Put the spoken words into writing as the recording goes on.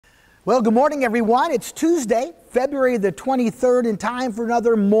Well, good morning, everyone. It's Tuesday, February the 23rd, and time for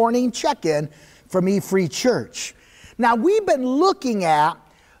another morning check-in from E-Free Church. Now, we've been looking at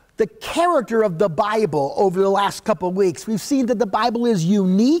the character of the Bible over the last couple of weeks. We've seen that the Bible is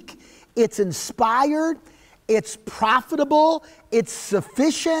unique, it's inspired, it's profitable, it's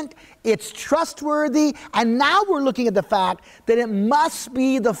sufficient, it's trustworthy, and now we're looking at the fact that it must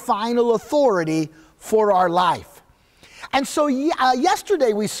be the final authority for our life. And so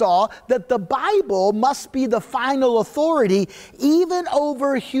yesterday we saw that the Bible must be the final authority even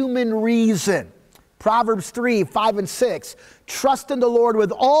over human reason. Proverbs 3, 5, and 6, trust in the Lord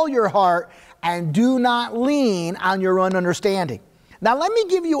with all your heart and do not lean on your own understanding. Now let me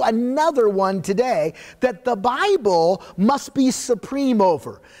give you another one today that the Bible must be supreme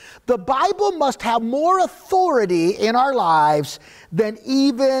over. The Bible must have more authority in our lives than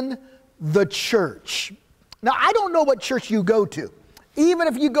even the church. Now, I don't know what church you go to. Even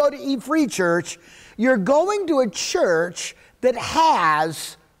if you go to E-Free Church, you're going to a church that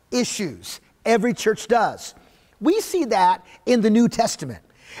has issues. Every church does. We see that in the New Testament.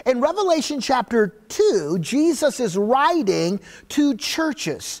 In Revelation chapter 2, Jesus is writing to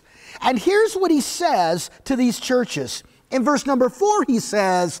churches. And here's what he says to these churches. In verse number 4, he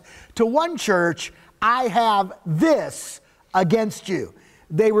says, to one church, I have this against you.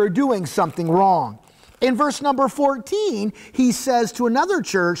 They were doing something wrong. In verse number 14, he says to another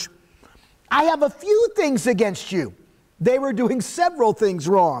church, I have a few things against you. They were doing several things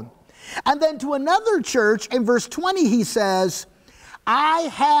wrong. And then to another church, in verse 20, he says, I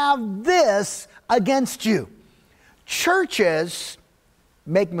have this against you. Churches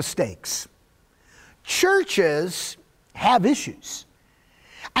make mistakes. Churches have issues.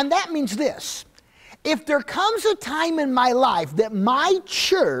 And that means this. If there comes a time in my life that my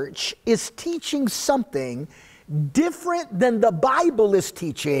church is teaching something different than the Bible is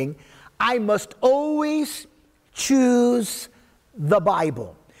teaching, I must always choose the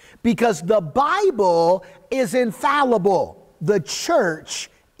Bible. Because the Bible is infallible. The church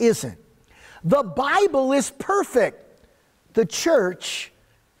isn't. The Bible is perfect. The church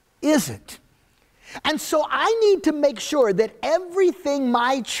isn't. And so I need to make sure that everything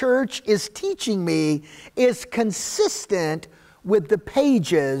my church is teaching me is consistent with the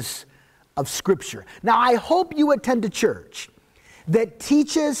pages of Scripture. Now, I hope you attend a church that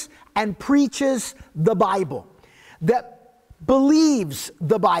teaches and preaches the Bible, that believes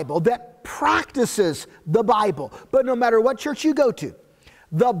the Bible, that practices the Bible. But no matter what church you go to,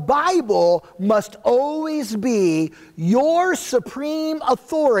 the Bible must always be your supreme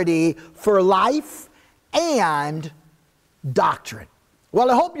authority for life and doctrine.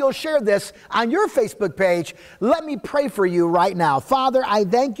 Well, I hope you'll share this on your Facebook page. Let me pray for you right now. Father, I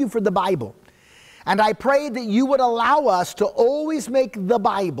thank you for the Bible. And I pray that you would allow us to always make the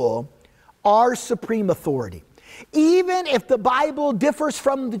Bible our supreme authority. Even if the Bible differs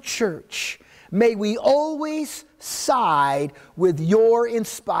from the church, may we always side with your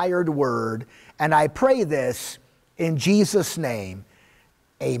inspired word. And I pray this in Jesus' name,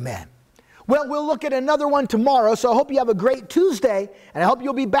 amen. Well, we'll look at another one tomorrow, so I hope you have a great Tuesday, and I hope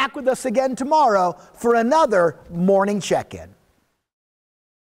you'll be back with us again tomorrow for another morning check-in.